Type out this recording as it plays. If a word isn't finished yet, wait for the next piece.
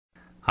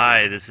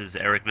Hi, this is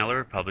Eric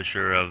Miller,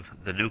 publisher of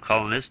The New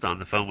Colonist, on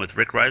the phone with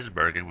Rick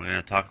Reisenberg, and we're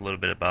going to talk a little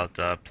bit about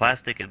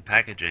plastic and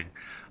packaging.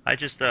 I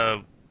just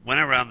went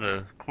around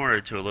the corner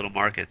to a little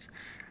market,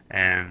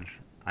 and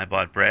I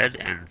bought bread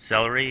and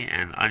celery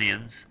and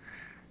onions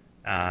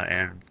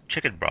and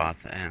chicken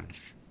broth, and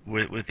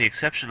with the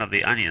exception of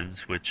the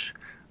onions, which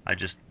I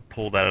just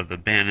pulled out of the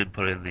bin and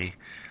put in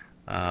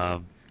uh,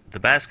 the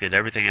basket,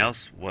 everything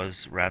else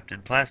was wrapped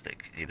in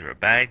plastic, either a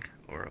bag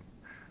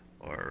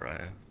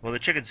well, the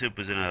chicken soup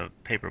was in a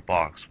paper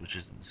box, which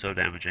isn't so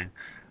damaging.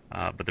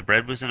 But the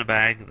bread was in a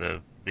bag.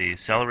 The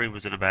celery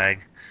was in a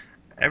bag.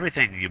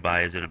 Everything you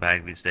buy is in a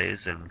bag these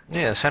days. And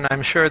Yes, and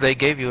I'm sure they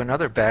gave you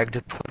another bag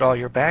to put all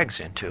your bags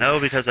into. no,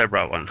 because I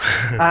brought one.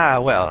 Ah,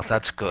 well,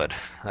 that's good.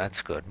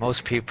 That's good.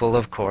 Most people,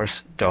 of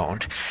course,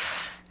 don't.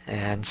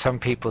 And some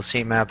people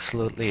seem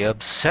absolutely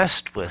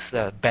obsessed with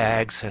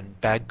bags and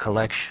bag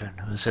collection.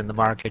 I was in the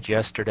market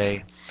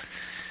yesterday,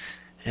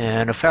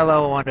 and a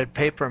fellow wanted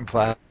paper and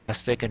plastic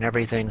and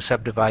everything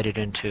subdivided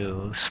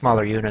into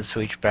smaller units,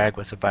 so each bag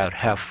was about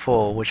half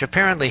full, which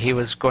apparently he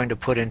was going to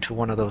put into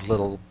one of those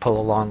little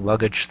pull-along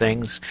luggage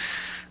things.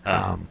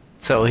 uh,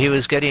 So he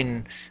was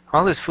getting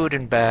all his food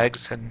in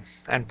bags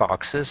and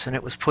boxes, and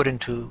it was put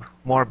into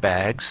more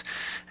bags,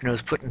 and it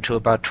was put into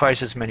about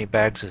twice as many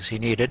bags as he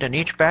needed, and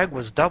each bag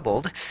was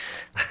doubled.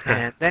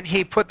 And then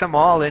he put them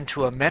all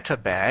into a meta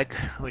bag,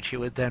 which he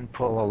would then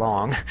pull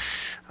along.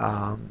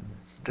 Um,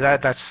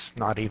 that's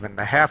not even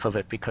the half of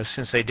it, because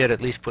since they did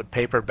at least put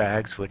paper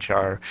bags, which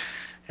are,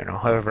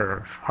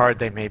 however hard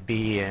they may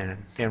be in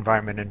the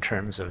environment in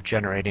terms of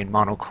generating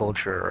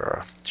monoculture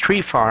or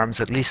tree farms,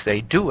 at least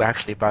they do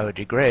actually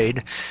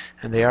biodegrade,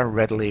 and they are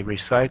readily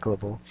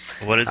recyclable.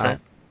 what is Uh,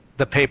 that?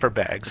 the paper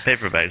The bags.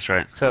 paper bags,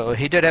 right? So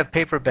he did have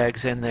paper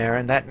bags in there,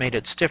 and that made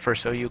it stiffer,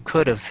 so you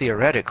could have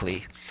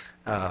theoretically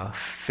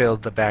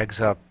filled the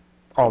bags up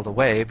all the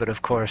way, but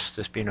of course,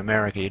 this being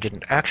America, you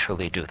didn't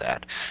actually do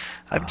that.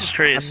 I'm just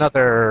curious.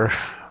 Another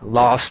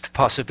lost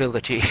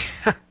possibility,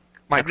 I'm just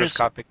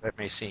microscopic that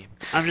may seem.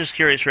 I'm just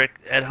curious, Rick.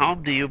 At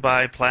home, do you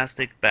buy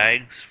plastic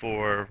bags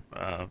for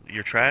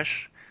your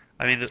trash?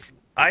 I mean,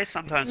 I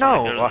sometimes when I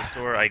go to No, the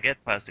store, I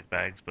get plastic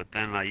bags, but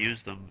then I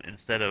use them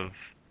instead of,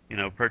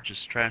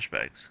 purchase trash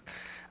bags.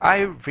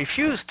 I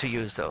refuse to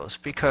use those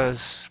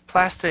because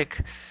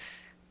plastic,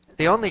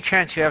 the only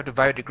chance you have to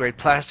biodegrade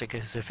plastic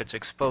is if it's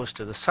exposed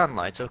to the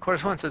sunlight. So of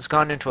course, once it's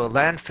gone into a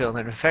landfill,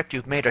 in effect,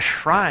 you've made a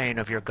shrine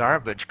of your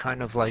garbage,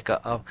 kind of like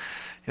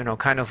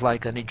kind of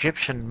like an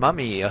Egyptian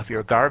mummy of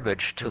your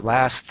garbage to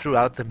last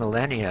throughout the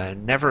millennia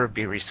and never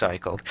be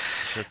recycled.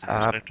 Interesting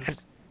Uh, perspective. and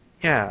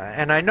yeah,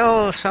 and I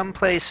know some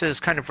places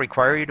kind of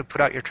require you to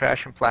put out your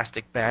trash in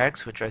plastic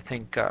bags, which I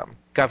think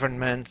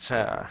governments,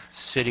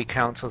 city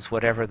councils,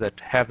 whatever that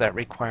have that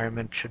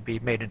requirement should be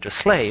made into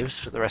slaves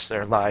for the rest of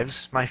their lives,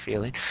 is my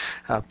feeling,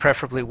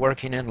 preferably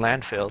working in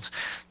landfills.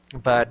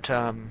 But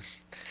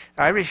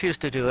I refuse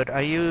to do it.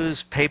 I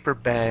use paper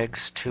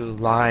bags to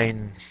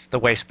line the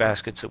waste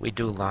baskets that we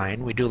do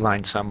line. We do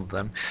line some of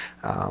them.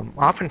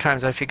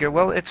 Oftentimes I figure,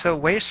 well, it's a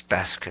waste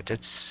basket.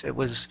 It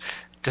was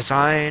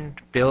designed,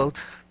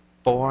 built,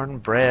 born,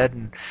 bred,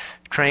 and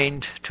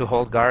trained to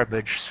hold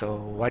garbage, so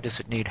why does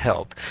it need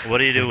help? What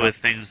do you do And with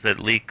things that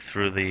leak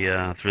through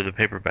the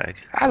paper bag?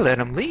 I let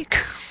them leak.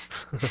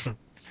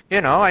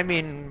 I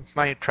mean,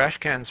 my trash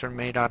cans are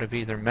made out of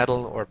either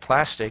metal or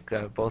plastic,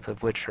 both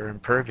of which are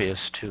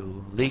impervious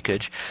to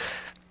leakage.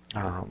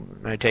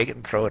 I take it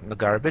and throw it in the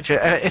garbage.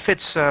 If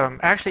it's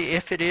actually,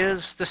 if it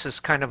is, this is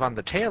kind of on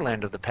the tail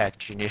end of the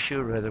packaging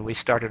issue. Rather, we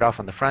started off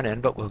on the front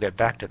end, but we'll get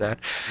back to that.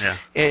 Yeah.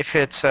 If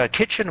it's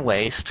kitchen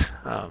waste,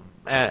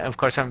 of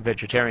course, I'm a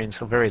vegetarian,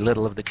 so very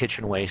little of the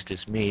kitchen waste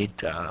is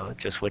meat,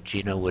 just what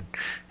Gina would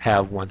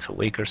have once a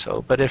week or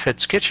so. But if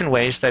it's kitchen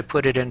waste, I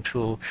put it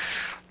into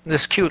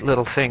this cute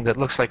little thing that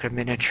looks like a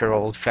miniature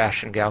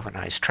old-fashioned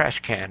galvanized trash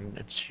can.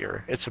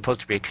 It's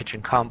supposed to be a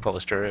kitchen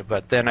composter,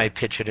 but then I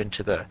pitch it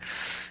into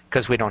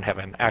because we don't have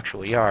an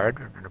actual yard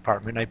or an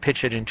apartment, I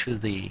pitch it into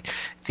the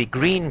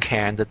green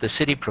can that the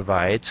city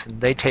provides, and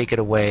they take it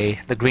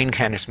away. The green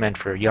can is meant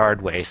for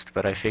yard waste,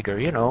 but I figure,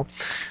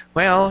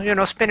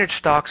 spinach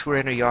stalks were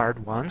in a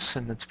yard once,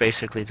 and it's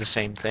basically the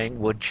same thing.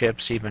 Wood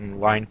chips, even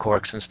wine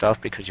corks and stuff,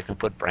 because you can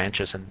put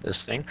branches in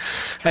this thing.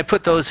 I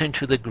put those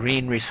into the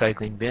green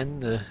recycling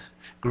bin. The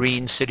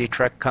green city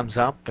truck comes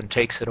up and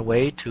takes it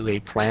away to a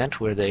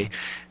plant where they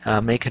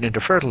make it into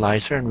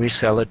fertilizer and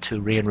resell it to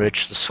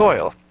re-enrich the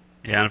soil.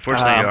 Yeah,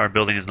 unfortunately, Um, our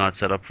building is not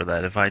set up for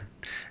that. If I,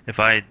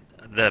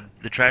 the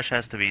trash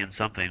has to be in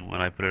something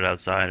when I put it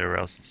outside, or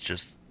else it's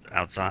just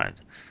outside.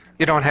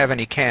 you don't have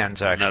any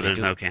cans, No, actually, there's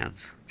do you? no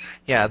cans.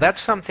 Yeah,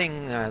 that's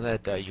something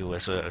that you,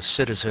 as a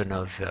citizen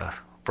of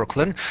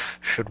Brooklyn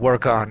should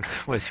work on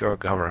with your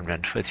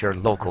government, with your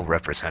local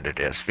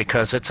representatives,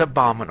 because it's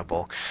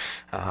abominable.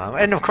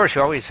 And of course,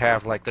 you always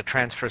have like the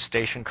transfer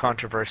station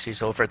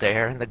controversies over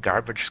there and the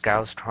garbage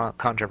scows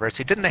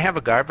controversy. Didn't they have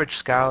a garbage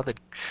scow that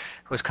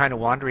was kind of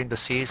wandering the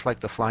seas like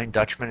the Flying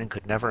Dutchman and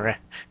could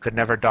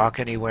never dock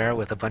anywhere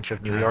with a bunch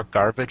of New York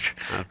garbage?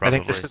 I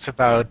think this Probably. is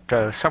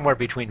about somewhere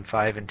between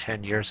 5 and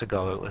 10 years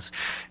ago.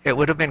 It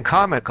would have been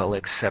comical,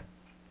 except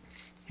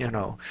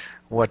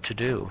what to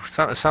do.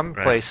 Some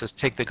Right. places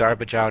take the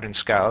garbage out in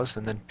scows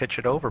and then pitch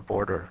it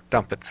overboard or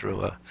dump it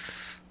through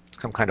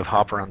some kind of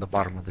hopper on the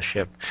bottom of the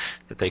ship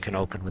that they can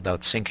open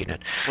without sinking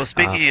it. Well, Uh,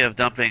 speaking of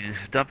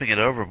dumping it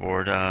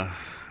overboard,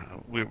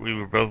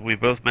 we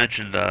both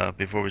mentioned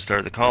before we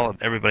started the call.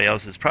 Everybody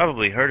else has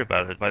probably heard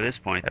about it by this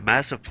point. A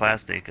massive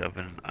plastic of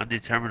an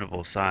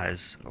undeterminable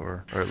size,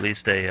 or at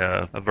least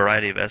a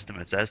variety of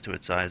estimates as to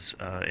its size,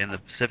 in the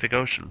Pacific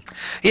Ocean.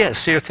 yes,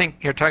 so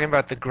you're talking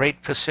about the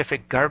Great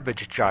Pacific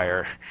Garbage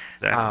Gyre,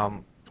 Exactly.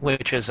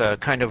 which is a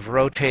kind of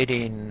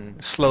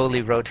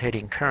slowly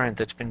rotating current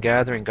that's been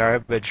gathering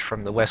garbage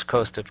from the west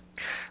coast of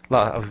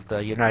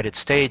the United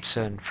States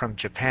and from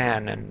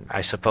Japan, and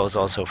I suppose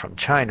also from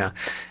China,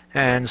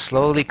 and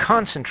slowly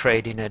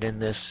concentrating it in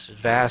this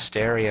vast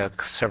area,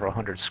 several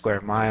hundred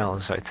square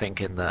miles, I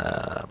think, in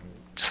the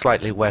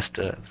slightly west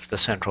of the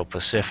Central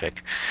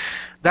Pacific.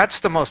 That's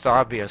the most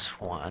obvious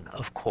one,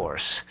 of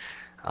course.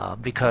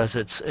 Because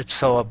it's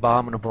so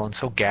abominable and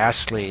so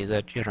ghastly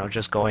that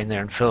just going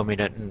there and filming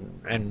it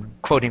and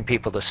quoting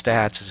people the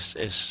stats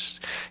is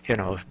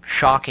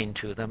shocking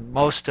to them.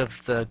 Most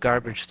of the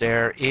garbage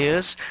there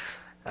is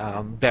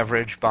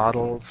beverage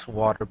bottles,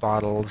 water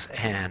bottles,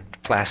 and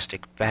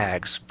plastic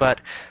bags. But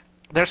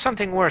there's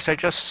something worse. I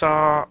just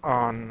saw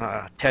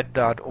on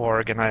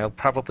TED.org, and I'll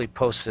probably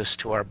post this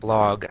to our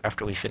blog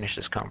after we finish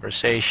this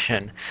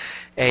conversation,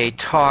 a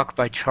talk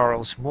by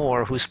Charles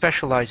Moore, who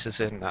specializes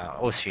in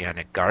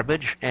oceanic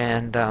garbage.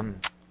 And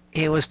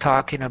he was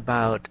talking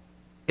about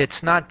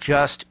it's not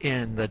just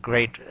in the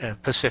Great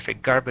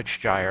Pacific Garbage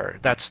Gyre.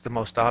 That's the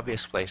most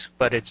obvious place,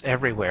 but it's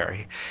everywhere.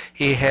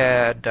 He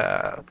had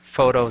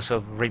photos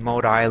of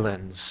remote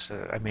islands,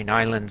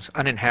 islands,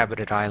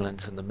 uninhabited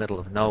islands in the middle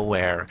of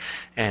nowhere,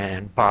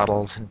 and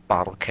bottles and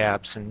bottle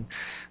caps and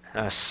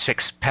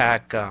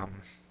six-pack,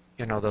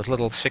 those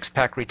little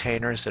six-pack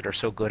retainers that are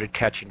so good at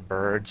catching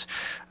birds.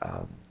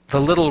 The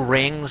little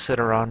rings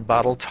that are on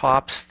bottle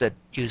tops that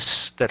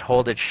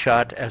hold it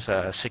shut as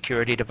a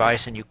security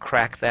device, and you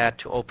crack that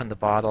to open the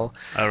bottle.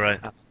 All right.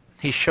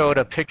 He showed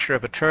a picture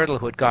of a turtle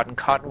who had gotten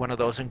caught in one of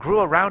those and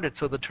grew around it,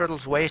 so the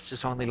turtle's waist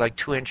is only like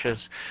 2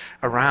 inches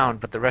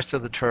around, but the rest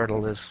of the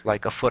turtle is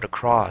like a foot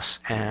across.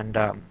 And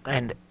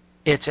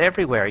it's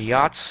everywhere.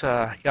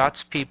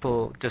 Yachts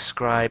people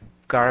describe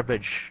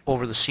garbage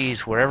over the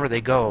seas wherever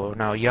they go.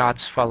 Now,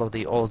 yachts follow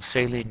the old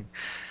sailing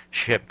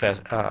ship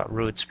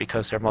routes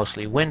because they're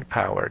mostly wind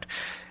powered,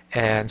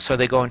 and so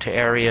they go into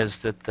areas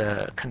that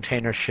the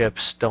container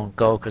ships don't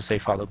go because they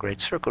follow great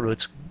circle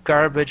routes.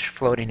 Garbage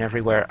floating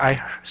everywhere. I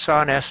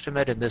saw an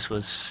estimate, and this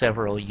was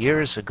several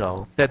years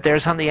ago, that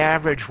there's on the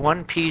average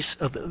one piece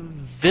of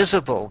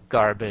visible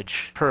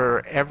garbage per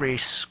every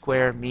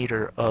square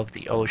meter of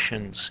the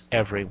oceans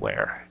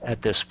everywhere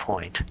at this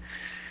point.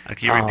 Can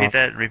you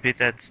Uh, repeat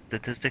that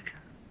statistic?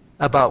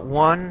 about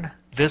one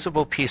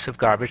visible piece of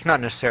garbage, not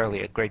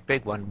necessarily a great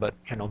big one, but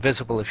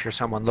visible if you're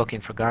someone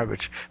looking for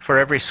garbage, for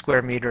every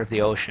square meter of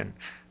the ocean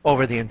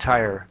over the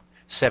entire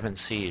 7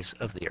 seas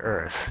of the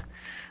Earth.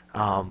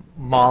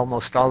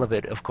 Almost all of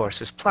it, of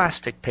course, is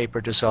plastic.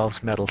 Paper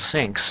dissolves, metal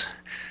sinks.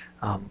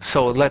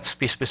 So let's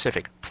be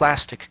specific.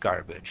 Plastic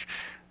garbage.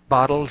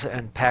 Bottles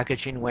and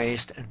packaging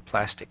waste and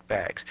plastic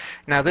bags.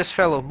 Now, this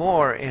fellow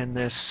Moore in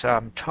this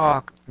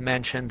talk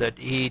mentioned that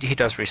he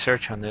does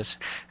research on this,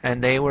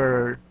 and they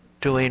were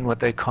doing what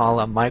they call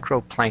a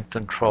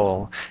microplankton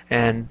troll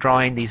and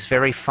drawing these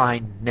very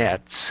fine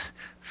nets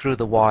through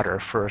the water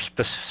for a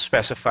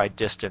specified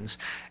distance.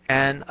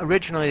 And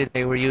originally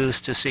they were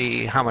used to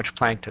see how much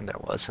plankton there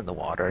was in the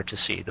water, to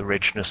see the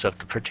richness of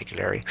the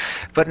particular area.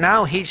 But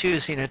now he's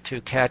using it to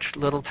catch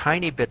little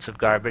tiny bits of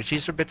garbage.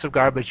 These are bits of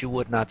garbage you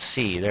would not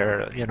see.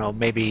 They're,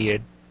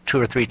 maybe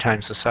 2 or 3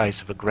 times the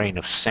size of a grain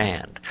of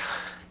sand.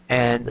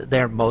 And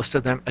they're, most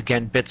of them,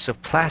 again, bits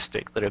of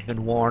plastic that have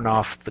been worn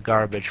off the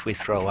garbage we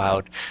throw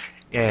out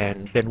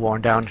and been worn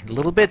down into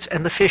little bits,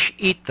 and the fish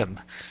eat them.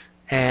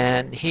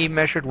 And he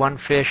measured one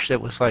fish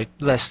that was like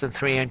less than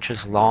 3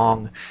 inches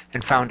long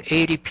and found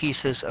 80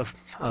 pieces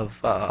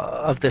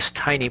of this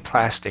tiny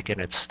plastic in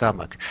its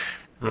stomach.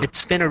 Huh.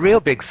 It's been a real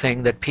big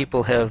thing that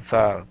people have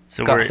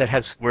So got that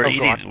has we're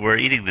gone.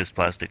 eating this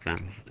plastic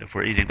then. If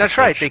we're eating the That's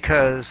right, fish.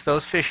 because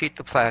those fish eat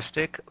the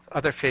plastic,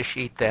 other fish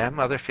eat them,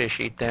 other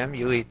fish eat them,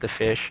 you eat the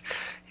fish,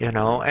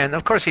 And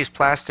of course these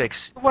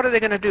plastics, what are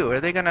they going to do?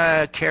 Are they going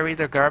to carry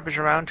their garbage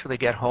around till they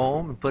get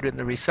home and put it in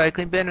the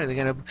recycling bin? Are they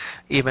going to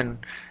even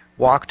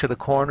walk to the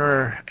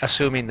corner,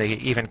 assuming they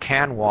even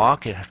can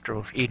walk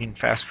after eating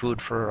fast food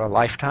for a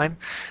lifetime,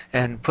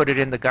 and put it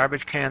in the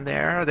garbage can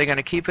there? Are they going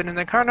to keep it in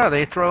the car? No,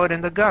 they throw it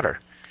in the gutter.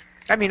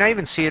 I mean, I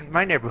even see it in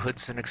my neighborhood.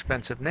 It's an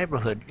expensive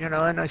neighborhood, you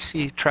know, and I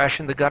see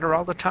trash in the gutter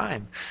all the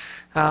time.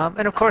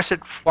 And of course,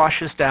 it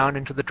washes down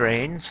into the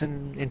drains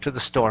and into the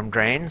storm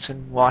drains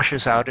and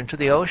washes out into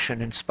the ocean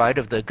in spite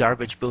of the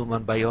garbage boom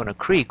on Bayona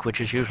Creek,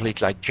 which is usually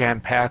like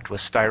jam-packed with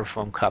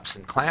styrofoam cups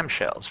and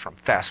clamshells from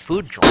fast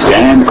food joints.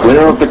 Stand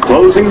clear of the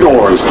closing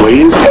doors,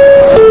 please.